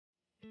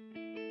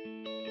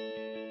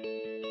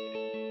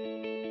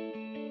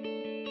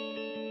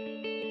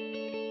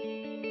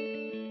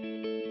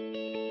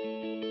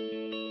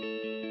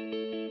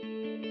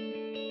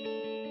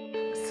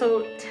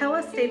So tell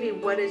us, Davey,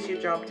 what is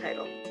your job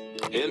title?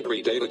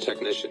 Entry data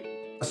technician.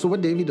 So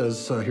what Davey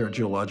does here at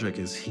geoLOGIC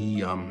is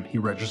he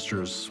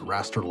registers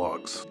raster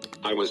logs.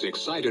 I was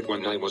excited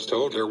when I was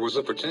told there was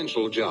a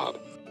potential job.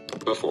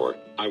 Before,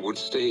 I would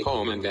stay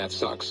home, and that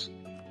sucks.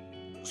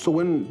 So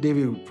when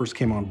Davey first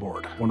came on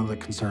board, one of the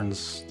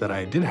concerns that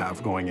I did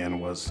have going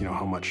in was,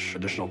 how much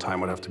additional time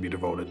would have to be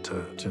devoted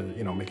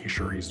to making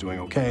sure he's doing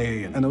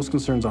okay. And those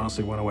concerns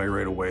honestly went away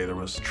right away. There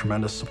was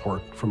tremendous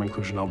support from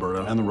Inclusion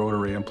Alberta and the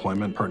Rotary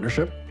Employment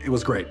Partnership. It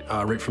was great,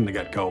 right from the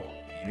get-go.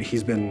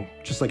 He's been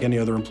just like any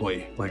other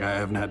employee. Like, I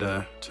haven't had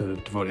to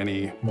devote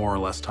any more or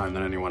less time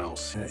than anyone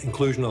else.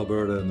 Inclusion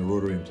Alberta and the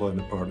Rotary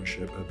Employment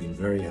Partnership have been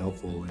very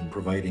helpful in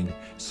providing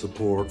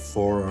support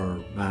for our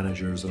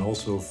managers and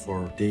also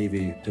for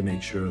Davey to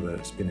make sure that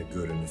it's been a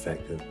good and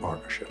effective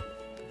partnership.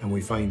 And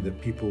we find that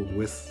people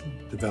with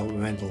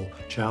developmental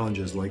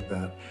challenges like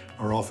that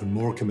are often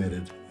more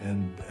committed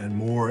and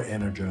more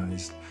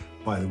energized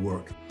by the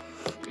work.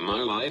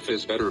 My life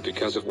is better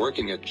because of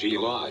working at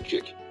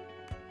geoLOGIC.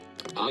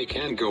 I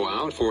can go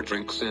out for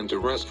drinks and a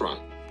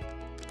restaurant.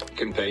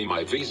 Can pay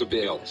my visa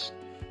bills.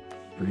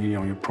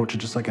 You approach it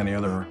just like any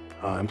other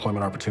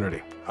employment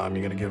opportunity. You're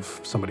going to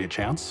give somebody a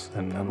chance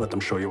and let them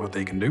show you what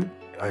they can do.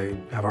 I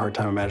have a hard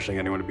time imagining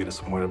anyone to be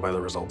disappointed by the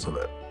results of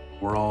it.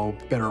 We're all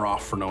better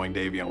off for knowing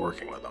Davey and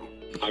working with him.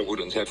 I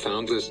wouldn't have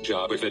found this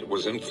job if it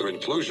wasn't for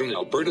Inclusion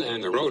Alberta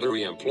and the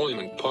Rotary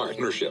Employment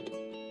Partnership.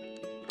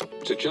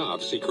 To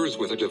job seekers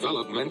with a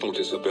developmental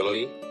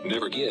disability,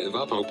 never give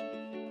up hope.